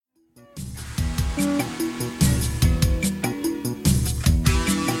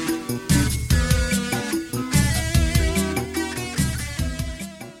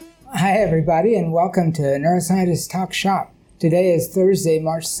everybody, and welcome to Neuroscientist Talk Shop. Today is Thursday,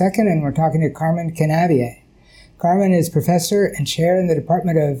 March 2nd, and we're talking to Carmen Canavier. Carmen is professor and chair in the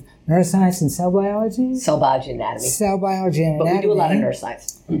Department of Neuroscience and Cell Biology? Cell biology and anatomy. Cell biology and anatomy. But we do a lot of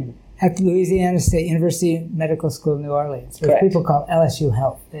neuroscience. At Louisiana State University Medical School of New Orleans, which Correct. people call LSU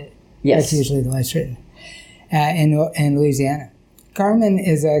Health. Yes. That's usually the way it's written, in Louisiana. Carmen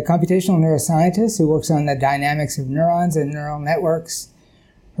is a computational neuroscientist who works on the dynamics of neurons and neural networks.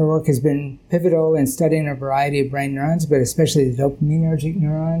 Her work has been pivotal in studying a variety of brain neurons, but especially the dopaminergic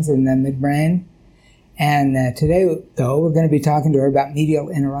neurons in the midbrain. And today, though, we're going to be talking to her about medial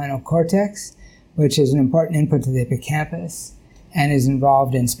entorhinal cortex, which is an important input to the hippocampus and is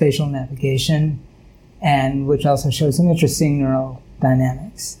involved in spatial navigation, and which also shows some interesting neural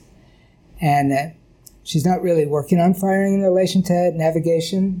dynamics. And she's not really working on firing in relation to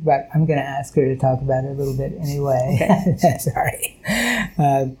navigation, but I'm going to ask her to talk about it a little bit anyway. Okay. Sorry.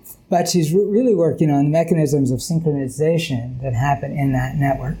 But she's really working on the mechanisms of synchronization that happen in that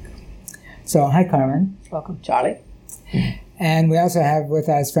network. So, hi, Carmen. Welcome, Charlie. And we also have with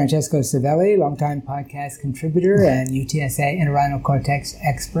us Francesco Savelli, longtime podcast contributor and UTSA entorhinal cortex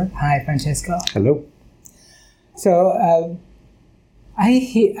expert. Hi, Francesco. Hello. So, I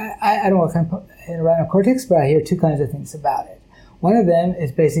don't work on entorhinal cortex, but I hear two kinds of things about it. One of them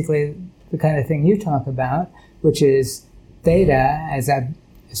is basically the kind of thing you talk about, which is theta as a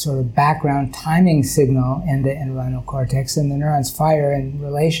sort of background timing signal in the entorhinal cortex, and the neurons fire in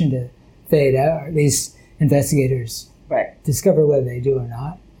relation to theta, or at least investigators discover whether they do or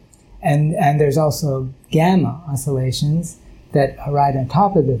not. And there's also gamma oscillations that are right on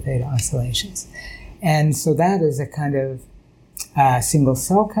top of the theta oscillations. And so that is a kind of single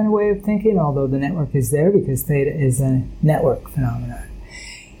cell kind of way of thinking, although the network is there because theta is a network phenomenon.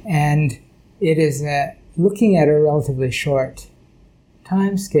 And it is looking at a relatively short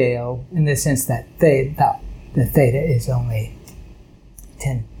time scale in the sense that the theta is only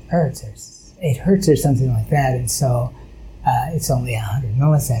 10 hertz or 8 hertz or something like that, and so it's only 100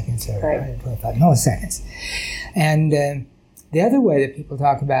 milliseconds or 125 milliseconds. And the other way that people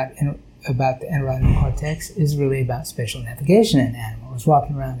talk about the entorhinal cortex is really about spatial navigation in animals.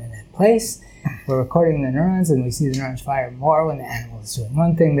 Walking around in a place, we're recording the neurons, and we see the neurons fire more when the animal is doing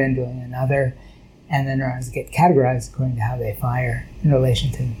one thing than doing another, and the neurons get categorized according to how they fire in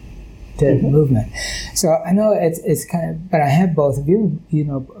relation to movement. So I know it's kind of, but I have both of you, you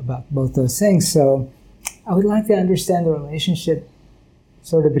know about both those things, so I would like to understand the relationship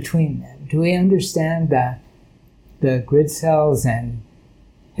sort of between them. Do we understand the grid cells and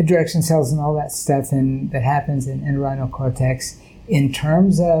head direction cells and all that stuff that happens in entorhinal cortex in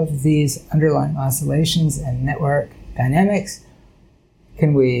terms of these underlying oscillations and network dynamics?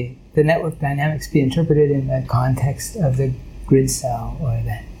 Can the network dynamics be interpreted in the context of the grid cell or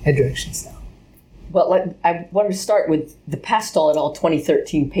the head direction cell? Well, I wanted to start with the Pastol et al.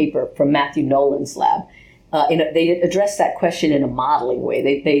 2013 paper from Matthew Nolan's lab. They addressed that question in a modeling way.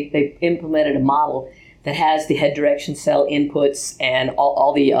 They implemented a model that has the head direction cell inputs and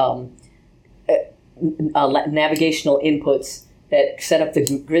all the navigational inputs that set up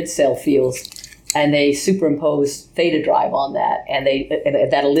the grid cell fields, and they superimposed theta drive on that, and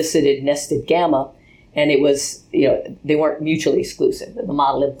that elicited nested gamma, and it was, they weren't mutually exclusive. The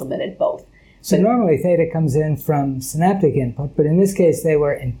model implemented both. So normally theta comes in from synaptic input, but in this case they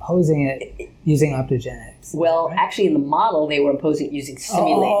were imposing it using optogenetics. Well, right? Actually in the model they were imposing it using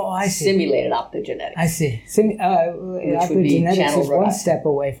simulated optogenetics. I see. Optogenetics is one step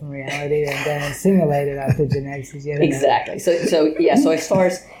away from reality, and then simulated optogenetics is yet another. Exactly. So as far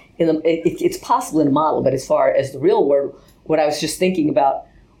as it's possible in a model, but as far as the real world, what I was just thinking about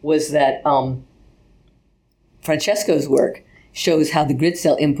was that Francesco's work shows how the grid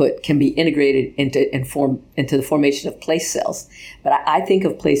cell input can be integrated into the formation of place cells. But I think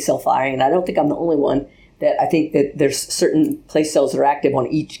of place cell firing, and I don't think I'm the only one, that I think that there's certain place cells that are active on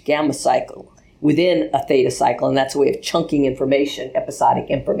each gamma cycle within a theta cycle, and that's a way of chunking information, episodic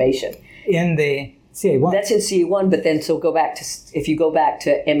information. In the CA1. That's in CA1, but then if you go back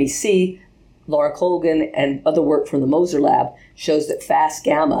to MEC, Laura Colgan and other work from the Moser lab shows that fast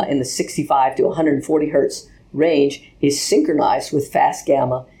gamma in the 65 to 140 hertz range is synchronized with fast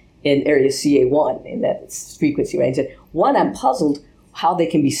gamma in area CA1 in that frequency range. And one, I'm puzzled how they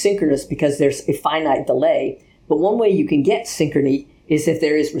can be synchronous because there's a finite delay. But one way you can get synchrony is if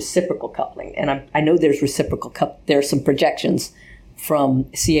there is reciprocal coupling. And I know there's reciprocal there are some projections from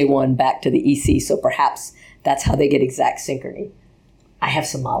CA1 back to the EC, so perhaps that's how they get exact synchrony. I have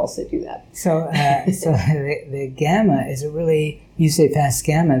some models that do that. So the gamma is you say fast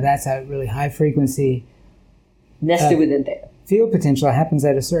gamma, that's a really high frequency nested within theta. field potential happens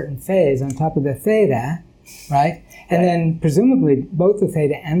at a certain phase on top of the theta, right? And then presumably both the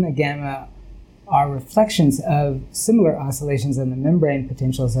theta and the gamma are reflections of similar oscillations in the membrane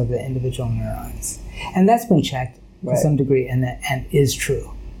potentials of the individual neurons. And that's been checked to some degree and is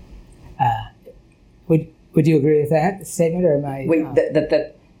true. Would you agree with that statement, or am I...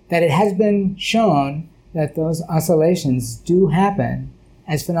 that it has been shown that those oscillations do happen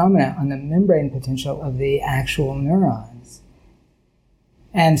as phenomena on the membrane potential of the actual neurons,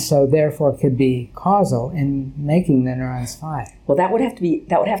 and so therefore could be causal in making the neurons fire. Well, that would have to be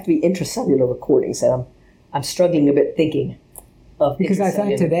intracellular recordings, and I'm struggling a bit thinking of because I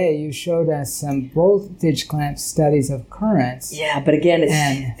thought today you showed us some voltage clamp studies of currents. Yeah, but again,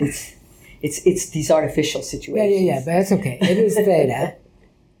 it's these artificial situations. Yeah, but that's okay. It is theta.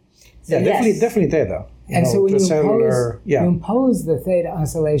 So definitely theta. And so when you impose the theta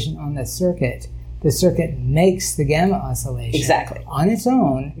oscillation on the circuit makes the gamma oscillation on its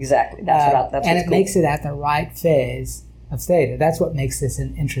own. Exactly. And it makes it at the right phase of theta. That's what makes this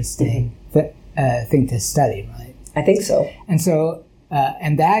an interesting thing to study, right? I think so. And so,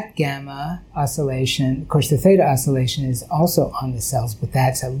 and that gamma oscillation, of course, the theta oscillation is also on the cells, but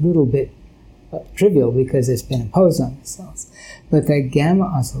that's a little bit trivial because it's been imposed on the cells. But the gamma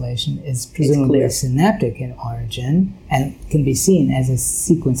oscillation is presumably synaptic in origin and can be seen as a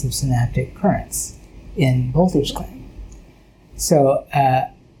sequence of synaptic currents in voltage clamp. So,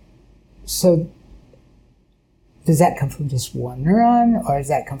 does that come from just one neuron, or does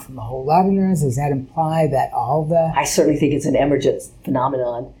that come from a whole lot of neurons? Does that imply that all the... I certainly think it's an emergent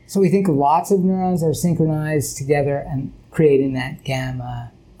phenomenon. So we think lots of neurons are synchronized together and creating that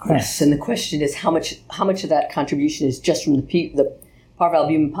gamma current. Yes, and the question is how much of that contribution is just from the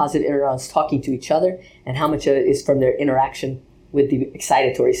parvalbumin positive neurons talking to each other, and how much of it is from their interaction with the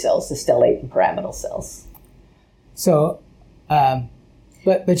excitatory cells, the stellate and pyramidal cells. So,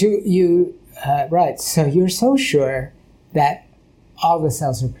 but you right. So you're so sure that all the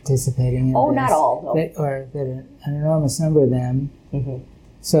cells are participating in this, not all, no. or that an enormous number of them. Mm-hmm.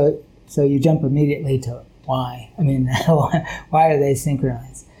 So you jump immediately to why. I mean, why are they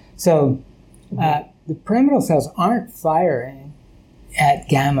synchronized? So the pyramidal cells aren't firing at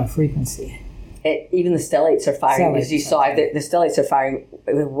gamma frequency. Even the stellates are firing. As you saw, the stellates are firing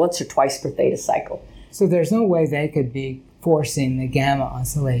once or twice per theta cycle. So there's no way they could be forcing the gamma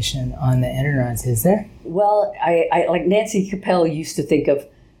oscillation on the interneurons, is there? Well, I like Nancy Capel used to think of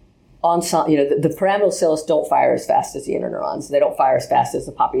the pyramidal cells don't fire as fast as the interneurons. They don't fire as fast as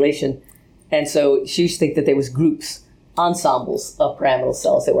the population. And so she used to think that there was groups, ensembles of pyramidal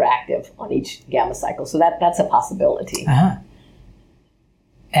cells that were active on each gamma cycle. So that's a possibility. Uh-huh.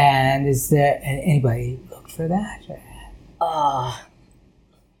 And is there anybody looked for that?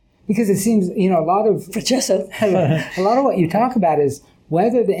 Because it seems, a lot of a lot of what you talk about is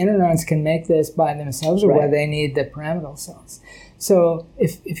whether the interneurons can make this by themselves or whether they need the pyramidal cells. So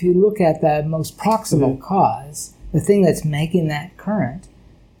if you look at the most proximal cause, the thing that's making that current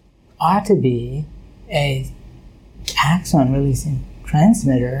ought to be a axon releasing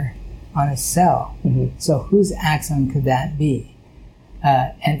transmitter on a cell. Mm-hmm. So whose axon could that be?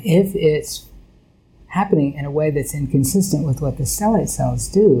 And if it's happening in a way that's inconsistent with what the stellate cells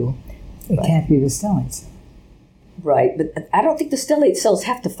do, it can't be the stellate cell. Right, but I don't think the stellate cells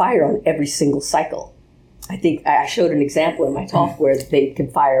have to fire on every single cycle. I think I showed an example in my talk where they can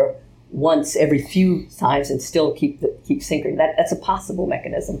fire once every few times and still keep syncing. That's a possible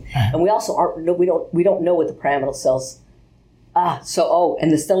mechanism. And we also we don't know what the pyramidal cells. And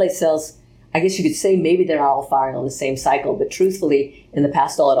the stellate cells, I guess you could say maybe they're not all firing on the same cycle, but truthfully, in the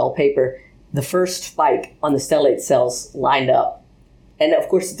Pastel et al. Paper, the first spike on the stellate cells lined up. And of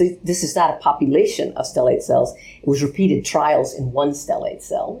course, this is not a population of stellate cells. It was repeated trials in one stellate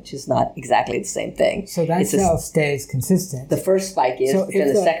cell, which is not exactly the same thing. So that cell stays consistent. The first spike is, but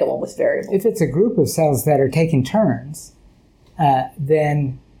then the second one was variable. If it's a group of cells that are taking turns,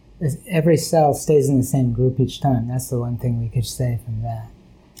 then every cell stays in the same group each time. That's the one thing we could say from that.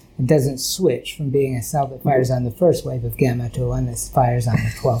 It doesn't switch from being a cell that fires on the first wave of gamma to one that fires on the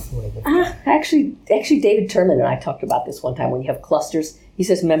 12th wave of gamma. Actually, David Terman and I talked about this one time. When you have clusters, he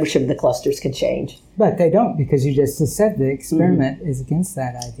says membership of the clusters can change. But they don't, because you just said the experiment is against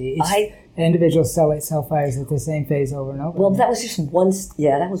that idea. Each individual stellate cell fires at the same phase over and over. Well, that was just one.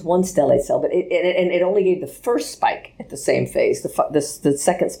 Yeah, that was one stellate cell, but it only gave the first spike at the same phase. The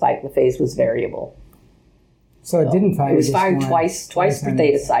second spike, the phase was variable. So it didn't fire. It was firing twice per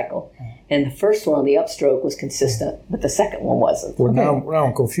theta cycle. And the first one, the upstroke, was consistent, but the second one wasn't. Well, now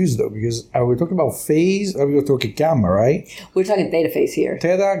I'm confused, though, because are we talking about phase or are we talking gamma, right? We're talking theta phase here.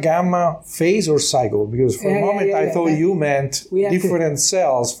 Theta, gamma, phase, or cycle? Because for a moment I thought you meant different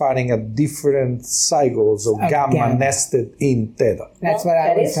cells firing at different cycles of gamma nested in theta. That's what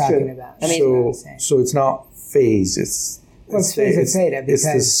I was talking about. So it's not phase, it's phase of theta. It's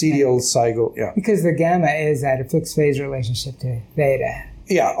the serial cycle, Because the gamma is at a fixed phase relationship to theta.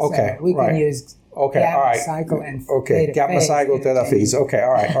 Yeah, okay, so we can use gamma cycle and theta gamma phase, cycle, theta phase. Okay,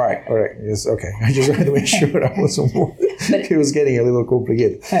 all right. Yes, okay. I just wanted to make sure I wasn't more. It was getting a little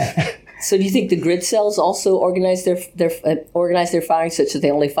complicated. So do you think the grid cells also organize their firing such that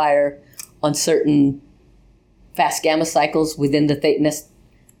they only fire on certain fast gamma cycles within the theta nested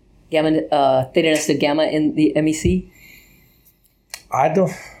gamma in the MEC? I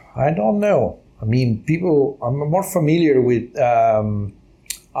don't know. I mean, I'm more familiar with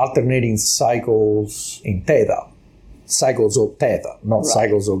alternating cycles in theta, cycles of theta, not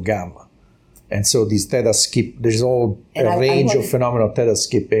cycles of gamma. And so these theta skip, there's all a range of phenomena of theta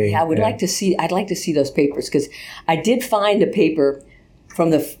skipping. Yeah, I'd like to see those papers, because I did find a paper from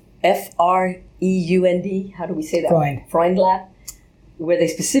the FREUND, how do we say that? Freund Lab, where they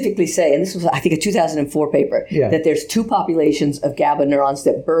specifically say, and this was, I think, a 2004 paper, that there's two populations of GABA neurons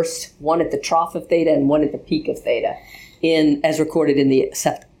that burst, one at the trough of theta and one at the peak of theta, as recorded in the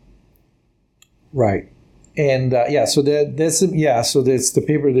septum. Right. And so that's the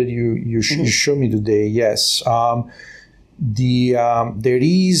paper that you showed me today. Yes, there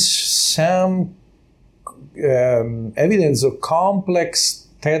is some evidence of complex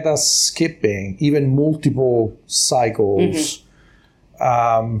theta skipping, even multiple cycles,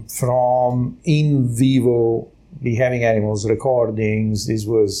 from in vivo behaving animals recordings. This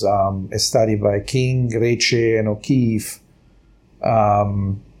was a study by King, Recce, and O'Keefe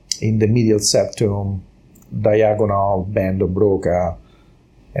in the medial septum, diagonal band of Broca,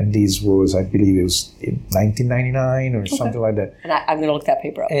 and this was, I believe, it was in 1999 or something like that. And I'm going to look that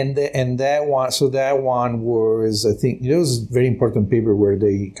paper up. And that one was, I think, it was a very important paper where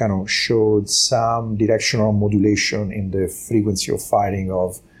they kind of showed some directional modulation in the frequency of firing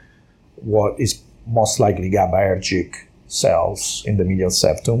of what is most likely GABAergic cells in the medial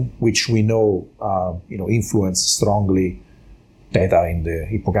septum, which we know, influence strongly theta in the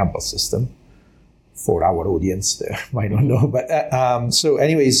hippocampal system. For our audience, they might not know, but so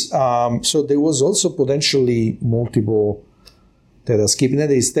there was also potentially multiple theta skipping.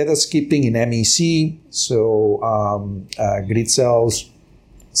 There is theta skipping in MEC, so grid cells,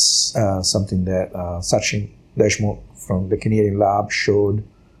 something that Sachin Deshmukh from the Canadian lab showed,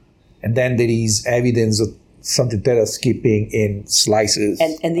 and then there is evidence of something theta skipping in slices.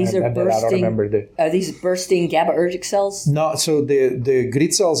 And these are bursting. I don't remember are these bursting GABAergic cells? No, so the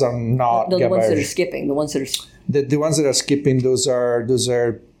grid cells are not the ones that are skipping. The ones that are the ones that are skipping. Those are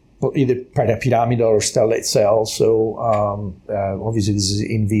either pyramidal or stellate cells. So obviously this is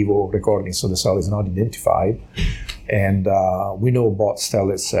in vivo recording, so the cell is not identified. And we know both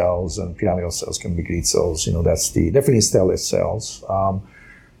stellate cells and pyramidal cells can be grid cells. That's definitely stellate cells.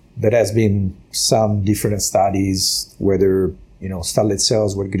 There has been some different studies whether stellate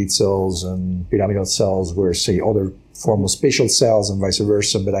cells were grid cells and pyramidal cells were, say, other form of spatial cells and vice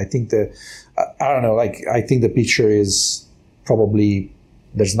versa. But I think I think the picture is probably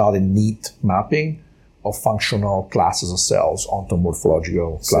there's not a neat mapping of functional classes of cells onto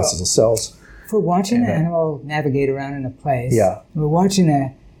morphological classes of cells. If we're watching an animal navigate around in a place, we're watching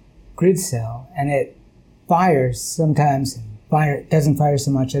a grid cell and it fires sometimes. Doesn't fire so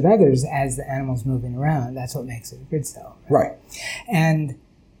much at others as the animal's moving around. That's what makes it a grid cell. Right. And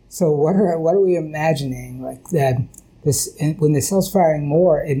so what are we imagining? Like that when the cell's firing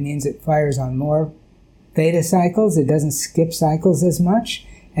more, it means it fires on more theta cycles. It doesn't skip cycles as much.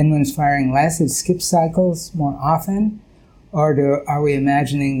 And when it's firing less, it skips cycles more often. Or are we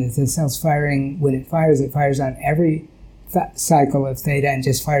imagining that the cell's firing, when it fires on every cycle of theta and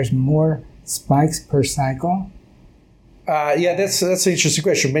just fires more spikes per cycle? That's an interesting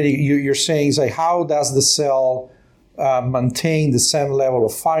question. You're saying, how does the cell maintain the same level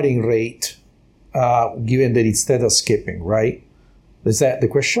of firing rate given that it's theta skipping, right? Is that the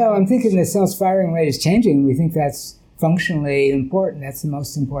question? Well, I'm thinking the cell's firing rate is changing. We think that's functionally important. That's the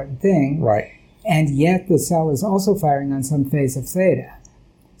most important thing. Right. And yet the cell is also firing on some phase of theta.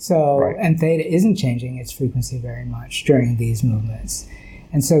 So, and theta isn't changing its frequency very much during these movements.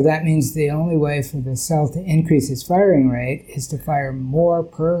 And so that means the only way for the cell to increase its firing rate is to fire more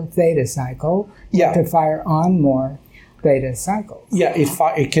per theta cycle, to fire on more theta cycles. Yeah,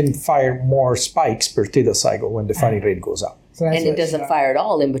 it can fire more spikes per theta cycle when the firing rate goes up. So that's And it doesn't fire at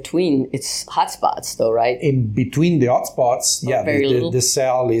all in between its hotspots, though, right? In between the hotspots, very little. the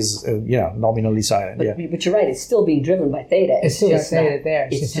cell is nominally silent. But, Yeah, but you're right; it's still being driven by theta. It's still just theta not, there.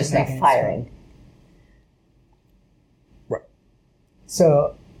 It's just not not making it firing. right.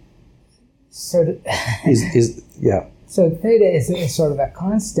 So Is yeah. So theta is sort of a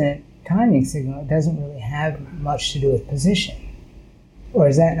constant timing signal. It doesn't really have much to do with position. Or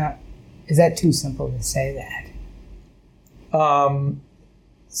is that too simple to say that?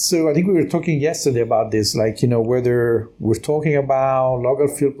 So I think we were talking yesterday about this, like, whether we're talking about local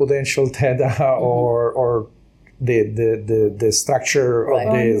field potential theta or the structure Right.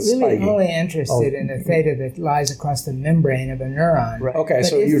 of I'm the really spike. only interested in the theta that lies across the membrane of a neuron. Right. Okay, But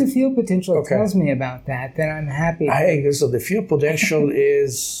so if you're the field potential okay. tells me about that, then I'm happy. so the field potential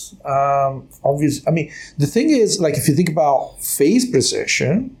is obvious. I mean, the thing is, like, if you think about phase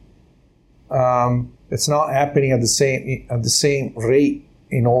precession, it's not happening at the same rate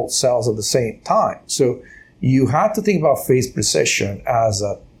in all cells at the same time. So you have to think about phase precession as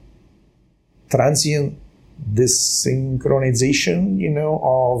a transient desynchronization,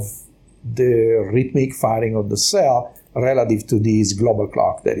 of the rhythmic firing of the cell relative to this global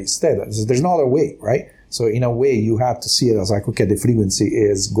clock that is theta. So there's no other way, right? So in a way, you have to see it as like, okay, the frequency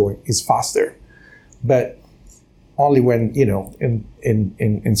is faster, but only when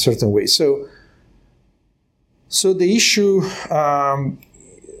in certain ways. So the issue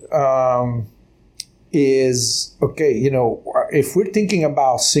is, okay, if we're thinking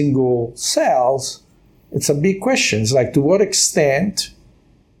about single cells, it's a big question. It's like, to what extent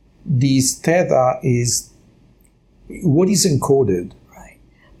this theta what is encoded? Right.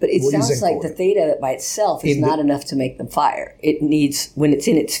 But it What is sounds like the encoded? theta by itself is not enough to make them fire. It needs, when it's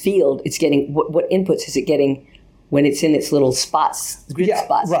in its field, it's getting, what inputs is it getting when it's in its little spots, grid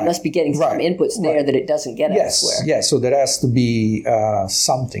spots? right, It must be getting some right, inputs there right. that it doesn't get elsewhere. Yes. So there has to be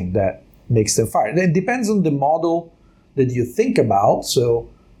something that makes them fire. It depends on the model that you think about. So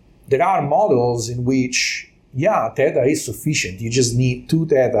there are models in which, theta is sufficient. You just need 2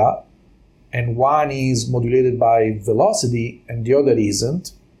 theta, and one is modulated by velocity and the other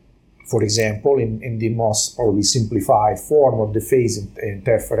isn't. For example, in the most probably simplified form of the phase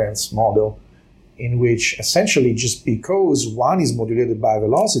interference model, in which essentially just because one is modulated by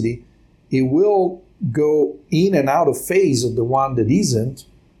velocity, it will go in and out of phase of the one that isn't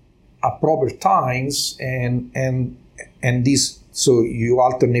at proper times, and this, so you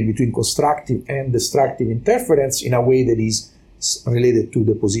alternate between constructive and destructive interference in a way that is related to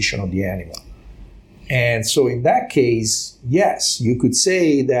the position of the animal. And so in that case, yes, you could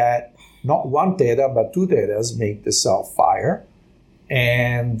say that not 1 theta, but 2 thetas make the cell fire.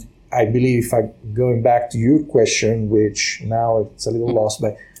 And I believe, if I'm going back to your question, which now it's a little lost,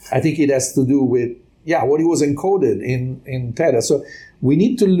 but I think it has to do with, what it was encoded in theta. So we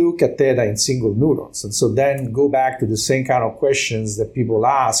need to look at theta in single neurons. And so then go back to the same kind of questions that people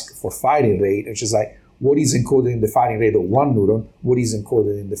ask for firing rate, which is like, what is encoded in the firing rate of one neuron? What is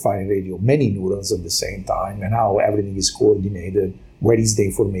encoded in the firing rate of many neurons at the same time? And how everything is coordinated? Where is the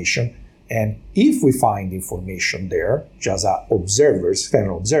information? And if we find information there, just as observers,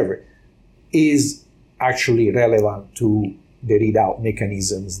 external observer, is actually relevant to the readout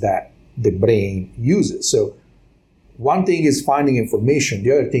mechanisms that the brain uses. So one thing is finding information,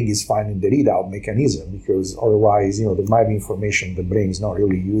 the other thing is finding the readout mechanism, because otherwise, there might be information the brain is not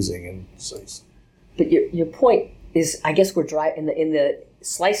really using. And so But your point is, I guess we're driving, in the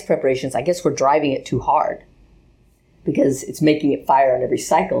slice preparations, I guess we're driving it too hard because it's making it fire on every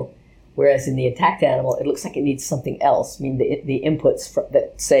cycle. Whereas in the attacked animal, it looks like it needs something else. I mean, the inputs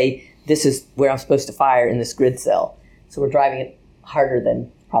that say, this is where I'm supposed to fire in this grid cell. So we're driving it harder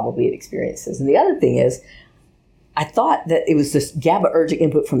than probably it experiences. And the other thing is, I thought that it was this GABAergic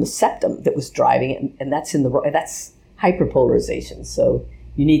input from the septum that was driving it, and that's hyperpolarization. So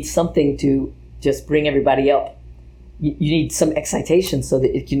you need something to just bring everybody up. You need some excitation so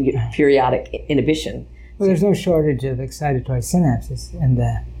that it can get periodic inhibition. Well, there's no shortage of excitatory synapses in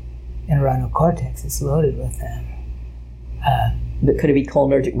the neuronal cortex. It's loaded with them. But could it be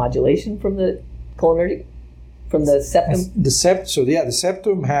cholinergic modulation from the septum? the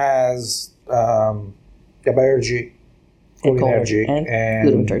septum has GABAergic, cholinergic, and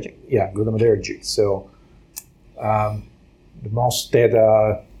glutamatergic. Yeah, glutamatergic. So the most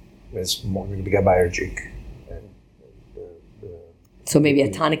theta is more going to be GABAergic. So maybe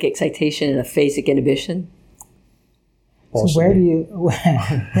a tonic excitation and a phasic inhibition? Possibly. So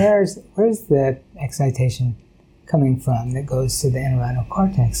where's the excitation coming from that goes to the entorhinal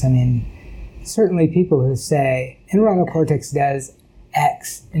cortex? I mean, certainly people who say entorhinal cortex does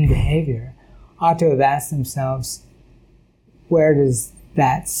X in behavior ought to have asked themselves, where does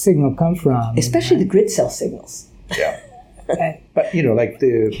that signal come from? Especially the grid cell signals. Yeah. But, like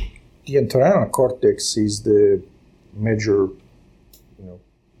the entorhinal cortex is the major,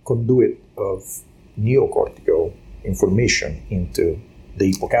 conduit of neocortical information into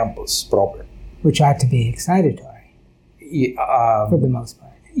the hippocampus proper. Which ought to be excitatory, for the most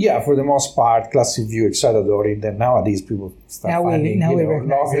part. Yeah, for the most part, classic view excitatory. Then nowadays people start finding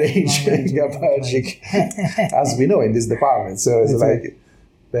long-range GABAergic, as we know in this department. So it's like,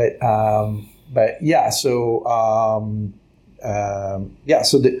 but yeah. So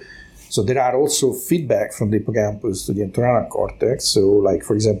there are also feedback from the hippocampus to the entorhinal cortex. So, like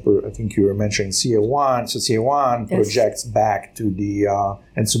for example, I think you were mentioning CA1. So CA1 projects back to the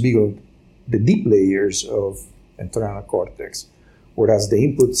and subigo, the deep layers of entorhinal cortex. Whereas the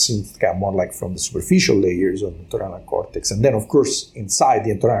input seems to come more like from the superficial layers of the entorhinal cortex. And then, of course, inside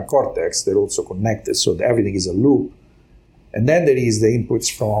the entorhinal cortex, they're also connected, so everything is a loop. And then there is the inputs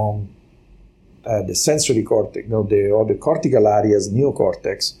from the sensory cortex, or the cortical areas,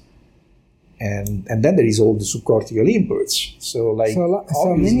 neocortex. And then there is all the subcortical inputs. So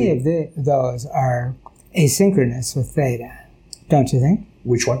many of those are asynchronous with theta, don't you think?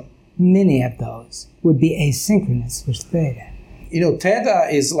 Which one? Many of those would be asynchronous with theta. Theta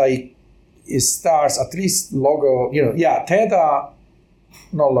is like, it starts at least theta,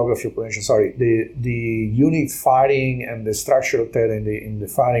 not log of your potential, sorry, the unit firing and the structure of theta in the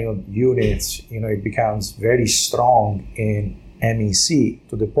firing of units, it becomes very strong in MEC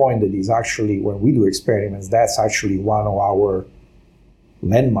to the point that is actually, when we do experiments, that's actually one of our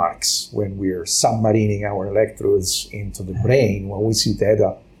landmarks when we're submarining our electrodes into the brain. When we see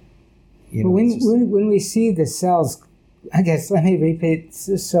theta, when we see the cells, I guess, let me repeat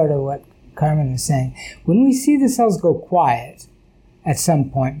sort of what Carmen was saying. When we see the cells go quiet at some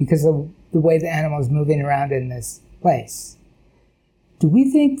point because of the way the animal is moving around in this place, do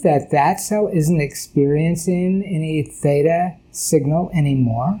we think that cell isn't experiencing any theta signal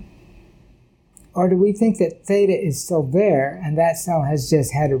anymore? Or do we think that theta is still there and that cell has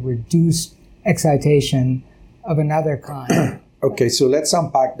just had a reduced excitation of another kind? Okay, so let's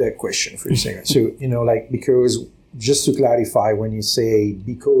unpack that question for a second. So, because just to clarify, when you say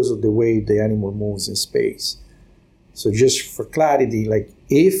because of the way the animal moves in space, so just for clarity, like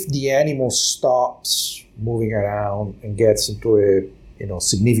if the animal stops moving around and gets into a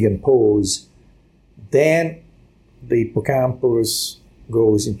significant pause, then the hippocampus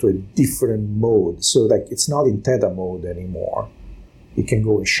goes into a different mode. So like it's not in theta mode anymore. It can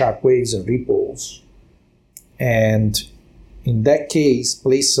go in shock waves and ripples. And in that case,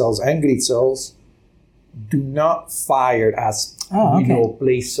 place cells and grid cells do not fire as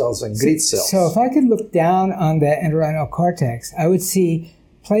place cells and grid cells. So if I could look down on the entorhinal cortex, I would see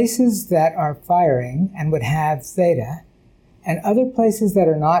places that are firing and would have theta, and other places that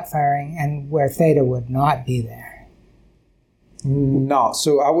are not firing and where theta would not be there. No,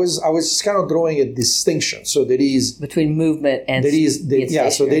 so I was just kind of drawing a distinction. So there is between movement and there is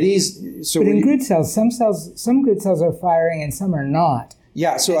so there is but in grid cells, some grid cells are firing and some are not.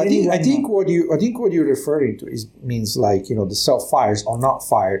 Yeah, so I think what you're referring to means like the cell fires or not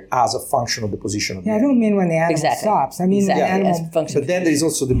fired as a function of the position of the animal. I don't mean when the animal stops. I mean the animal. But then there is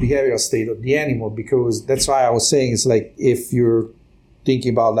also the behavioral state of the animal, because that's why I was saying it's like if you're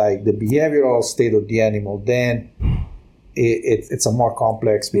thinking about like the behavioral state of the animal, then it's a more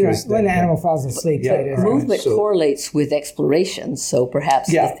complex because when the animal falls asleep. Movement correlates with exploration, so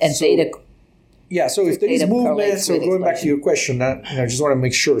perhaps theta. Yeah, so if there is movement, so going back to your question, I just want to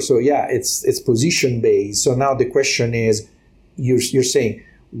make sure. So yeah, it's position based. So now the question is, you're saying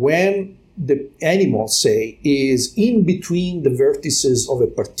when the animal, say, is in between the vertices of a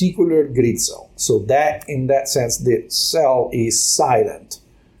particular grid cell, so that in that sense the cell is silent.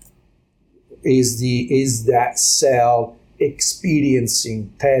 Is that cell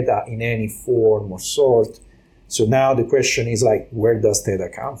experiencing theta in any form or sort? So now the question is like, where does theta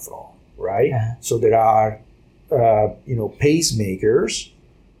come from? Right? Yeah. So there are, pacemakers.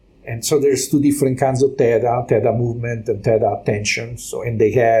 And so there's two different kinds of theta movement and theta tension. So, and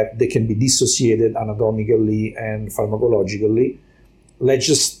they can be dissociated anatomically and pharmacologically. Let's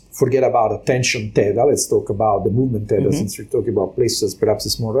just forget about attention theta. Let's talk about the movement theta, since we're talking about places, perhaps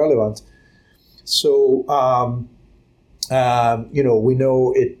it's more relevant. So, we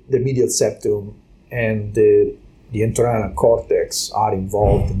know the medial septum and the entorhinal cortex are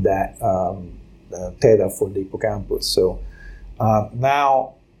involved in that theta for the hippocampus. So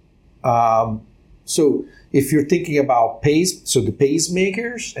now, so if you're thinking about the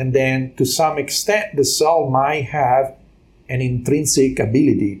pacemakers, and then to some extent, the cell might have an intrinsic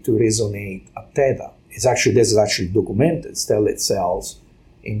ability to resonate at theta. This is actually documented. Stellate cells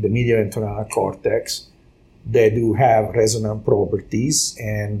in the medial entorhinal cortex, they do have resonant properties,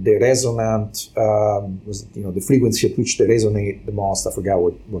 and the resonant, the frequency at which they resonate the most, I forgot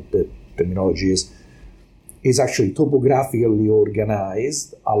what the terminology is actually topographically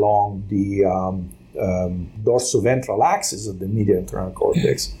organized along the dorsoventral axis of the medial entorhinal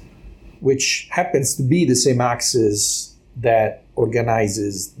cortex, which happens to be the same axis that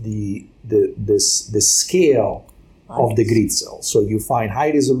organizes the scale of the grid cells. So you find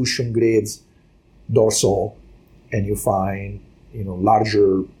high resolution grids dorsal, and you find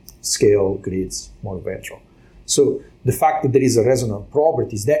larger scale grids more ventral. So the fact that there is a resonant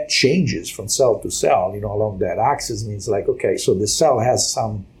properties that changes from cell to cell, along that axis means so the cell has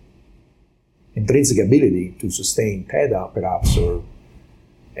some intrinsic ability to sustain theta, perhaps,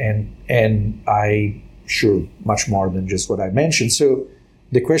 and I sure much more than just what I mentioned. So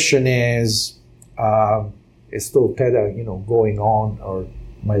the question is still theta, going on, or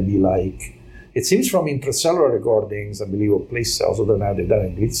might be it seems from intracellular recordings, I believe, of place cells, other than they've done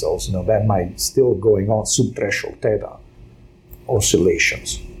in grid cells, that might still going on subthreshold theta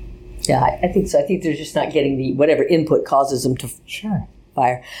oscillations. Yeah, I think so. I think they're just not getting the whatever input causes them to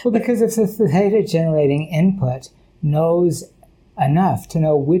fire. Well, because if the theta generating input knows enough to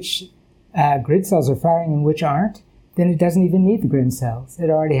know which grid cells are firing and which aren't, then it doesn't even need the grid cells. It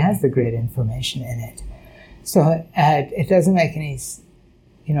already has the grid information in it. So it doesn't make any,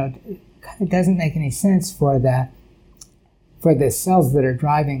 it doesn't make any sense for the cells that are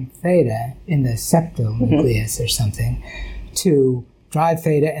driving theta in the septal nucleus or something to drive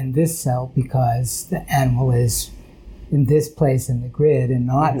theta in this cell because the animal is in this place in the grid and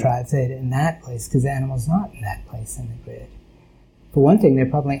not drive theta in that place because the animal's not in that place in the grid. For one thing, there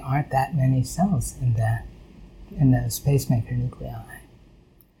probably aren't that many cells in those pacemaker nuclei.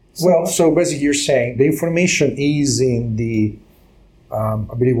 So basically you're saying the information is in the, I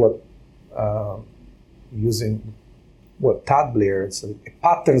believe using what Todd Blair, it's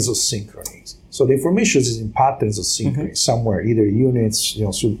patterns of synchronies. So the information is in patterns of synchrony somewhere, either units,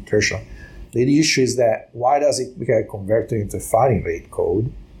 subthreshold. The issue is that why does it get converted into a firing rate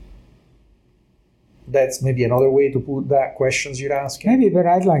code? That's maybe another way to put that questions you're asking. Maybe, but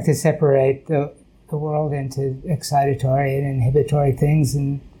I'd like to separate the world into excitatory and inhibitory things,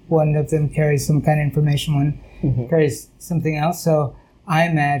 and one of them carries some kind of information, one carries something else. So I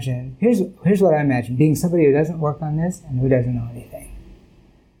imagine, here's what I imagine, being somebody who doesn't work on this and who doesn't know anything.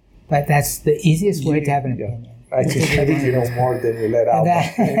 But that's the easiest way to have an opinion. I think you know more than you let out.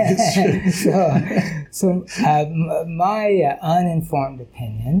 My uninformed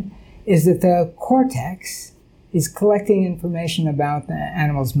opinion is that the cortex is collecting information about the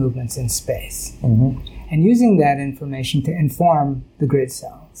animal's movements in space and using that information to inform the grid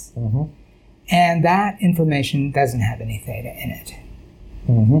cells. And that information doesn't have any theta in it.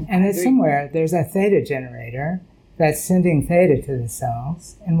 And that somewhere there's a theta generator that's sending theta to the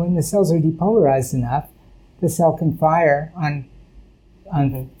cells, and when the cells are depolarized enough, the cell can fire on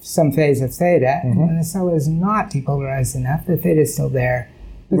some phase of theta, and when the cell is not depolarized enough, the theta is still there,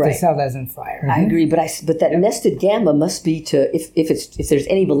 but the cell doesn't fire. I agree, but that nested gamma must be to, if there's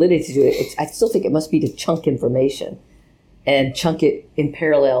any validity to it, I still think it must be to chunk information and chunk it in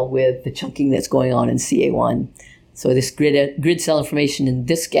parallel with the chunking that's going on in CA1. So this grid cell information in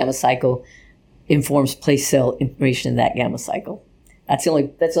this gamma cycle informs place cell information in that gamma cycle. That's the only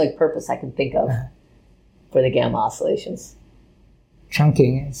purpose I can think of for the gamma oscillations.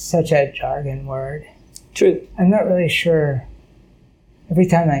 Chunking is such a jargon word. True. I'm not really sure. Every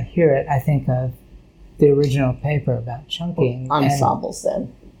time I hear it, I think of the original paper about chunking. Ensembles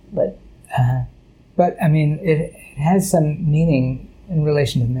then. But I mean, it has some meaning in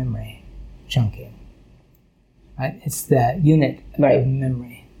relation to memory, chunking. Right? It's the unit of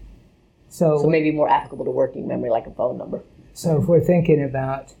memory. So maybe more applicable to working memory, like a phone number. So if we're thinking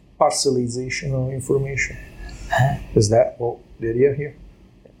about parcellization of information, is that the idea here?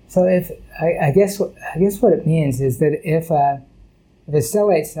 So I guess what it means is that if a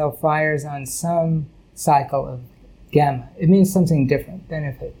stellate cell fires on some cycle of gamma, it means something different than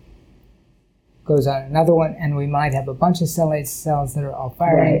if it goes on another one, and we might have a bunch of stellate cells that are all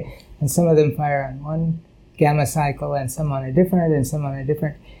firing, and some of them fire on one gamma cycle and some on a different and some on a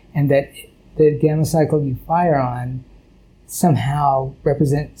different, and that the gamma cycle you fire on somehow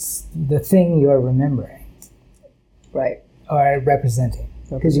represents the thing you're remembering. Right. Or representing.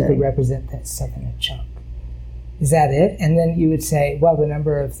 Because you could represent that stuff in a chunk. Is that it? And then you would say, well, the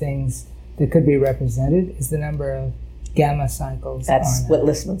number of things that could be represented is the number of gamma cycles. That's what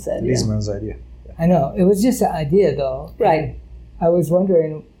Listman said. Listman's idea. I know. It was just an idea, though. Right. And I was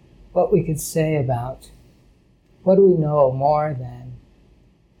wondering what we could say about what do we know more than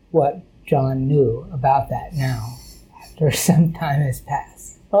what John knew about that now after some time has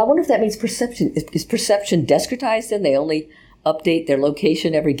passed. Well, I wonder if that means perception. Is perception discretized then? They only update their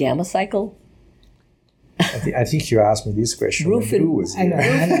location every gamma cycle? I think you asked me this question Rufin- when Drew was I know.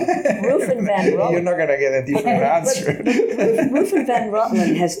 here. Rufin van Rutland. You're not going to get a different answer. Rufin van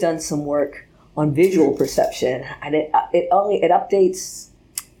Rutland has done some work on visual perception, and it updates.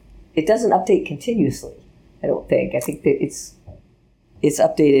 It doesn't update continuously. I don't think. I think that it's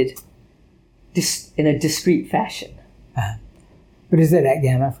updated in a discrete fashion. But is it at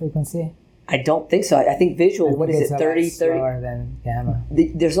gamma frequency? I don't think so. I think visual. What is It's it? a lot 30. slower than gamma.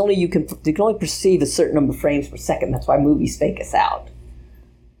 There's only you can only perceive a certain number of frames per second. That's why movies fake us out.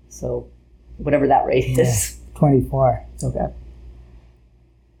 So, whatever that rate is. 24. Okay.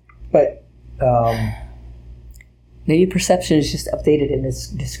 But Maybe perception is just updated in this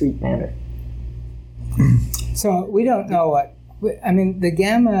discrete manner. So we don't know what. I mean, the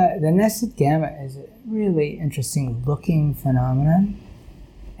nested gamma is a really interesting looking phenomenon.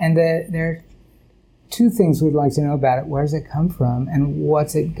 And there are two things we'd like to know about it. Where does it come from and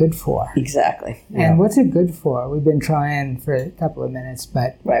what's it good for? Exactly. And what's it good for? We've been trying for a couple of minutes,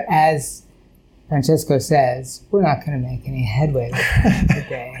 but Right. as Francesco says, we're not going to make any headway with it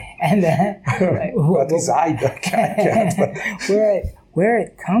today. And Right. what is I can't. where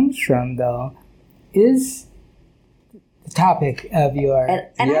it comes from, though, is the topic of your... And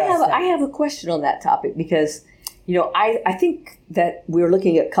Yes. I have a question on that topic because, I think that we're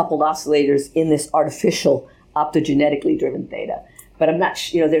looking at coupled oscillators in this artificial optogenetically driven theta. But I'm not,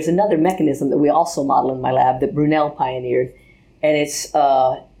 there's another mechanism that we also model in my lab that Brunel pioneered, and it's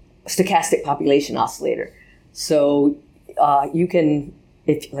stochastic population oscillator. So you can,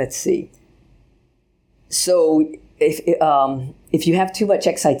 let's see. So if you have too much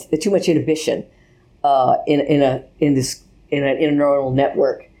inhibition in an interneuronal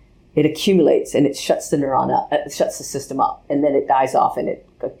network, it accumulates and it shuts the neuron up, it shuts the system up, and then it dies off and it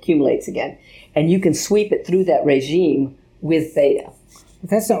accumulates again. And you can sweep it through that regime with theta. But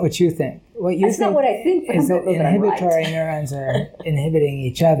that's not what you think. What you That's not what I think, but is I that don't know that I'm inhibitory right. neurons are inhibiting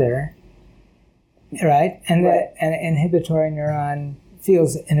each other, right? And Right. an inhibitory neuron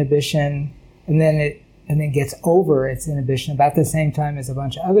feels inhibition, and then gets over its inhibition about the same time as a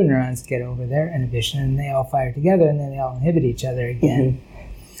bunch of other neurons get over their inhibition, and they all fire together, and then they all inhibit each other again.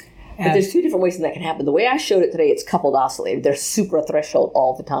 But there's two different ways that can happen. The way I showed it today, it's coupled oscillator. They're suprathreshold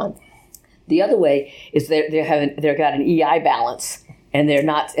all the time. The other way is they've got an EI balance, and they're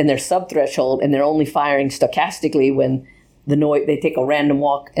subthreshold, and they're only firing stochastically when they take a random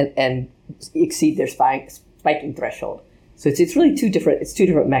walk and exceed their spiking threshold. So it's really two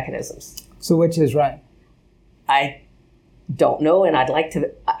different mechanisms. So which is right? I don't know, and I'd like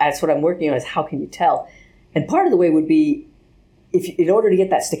to. That's what I'm working on. Is how can you tell? And part of the way would be, in order to get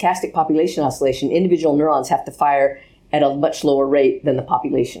that stochastic population oscillation, individual neurons have to fire at a much lower rate than the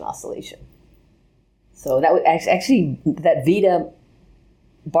population oscillation. So that would actually, that Vita,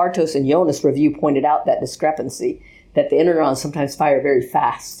 Bartos, and Jonas review pointed out that discrepancy, that the interneurons sometimes fire very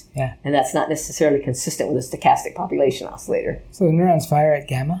fast. Yeah. And that's not necessarily consistent with a stochastic population oscillator. So the neurons fire at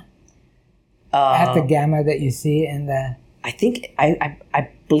gamma? At the gamma that you see in the... I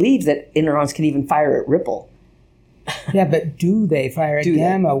believe that interneurons can even fire at ripple. Yeah, but do they fire at Do they?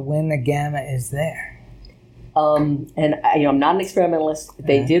 gamma when the gamma is there? And I'm not an experimentalist.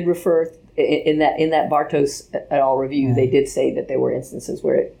 They did refer in that Bartos et al. Review. They did say that there were instances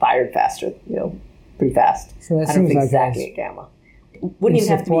where it fired faster, pretty fast. So that I don't seems think like exactly that's at gamma. Wouldn't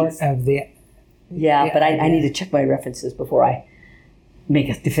even have to be. of the... But I need to check my references before I make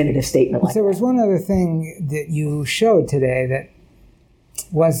a definitive statement like There that. was one other thing that you showed today that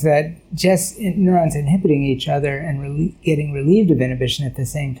was that just neurons inhibiting each other and getting relieved of inhibition at the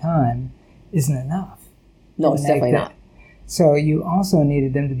same time isn't enough. No, it's to definitely make not. So you also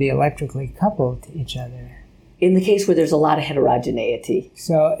needed them to be electrically coupled to each other. In the case where there's a lot of heterogeneity.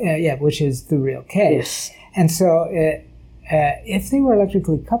 So, which is the real case. Yes. And so if they were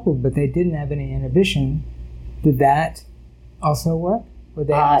electrically coupled but they didn't have any inhibition, did that also work? Would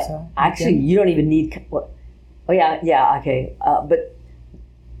they also? Actually, you don't even need... okay. But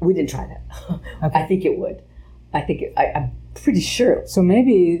we didn't try that. Okay. I think it would. I'm pretty sure. So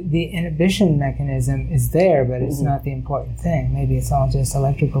maybe the inhibition mechanism is there, but it's not the important thing. Maybe it's all just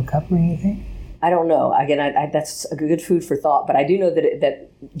electrical coupling, you think? I don't know. Again, that's a good food for thought. But I do know that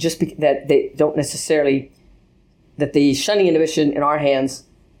that they don't necessarily, that the shunting inhibition in our hands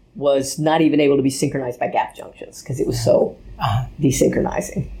was not even able to be synchronized by gap junctions because it was so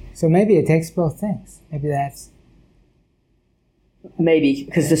desynchronizing. So maybe it takes both things. Maybe that's... Maybe,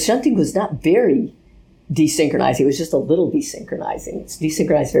 because the shunting was not very desynchronizing. It was just a little desynchronizing. It's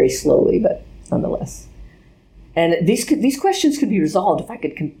desynchronized very slowly, but nonetheless. And these questions could be resolved if I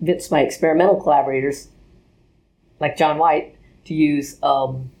could convince my experimental collaborators, like John White, to use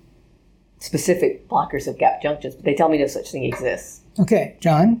specific blockers of gap junctions. But they tell me no such thing exists. Okay,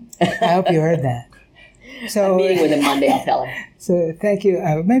 John, I hope you heard that. So, I'm meeting with him Monday, I'll tell him. So thank you.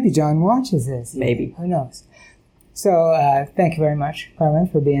 Maybe John watches this. Maybe. Who knows? So thank you very much, Carmen,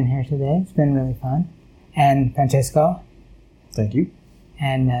 for being here today. It's been really fun. And Francesco. Thank you.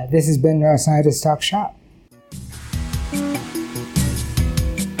 And this has been Neuroscientist Talk Shop.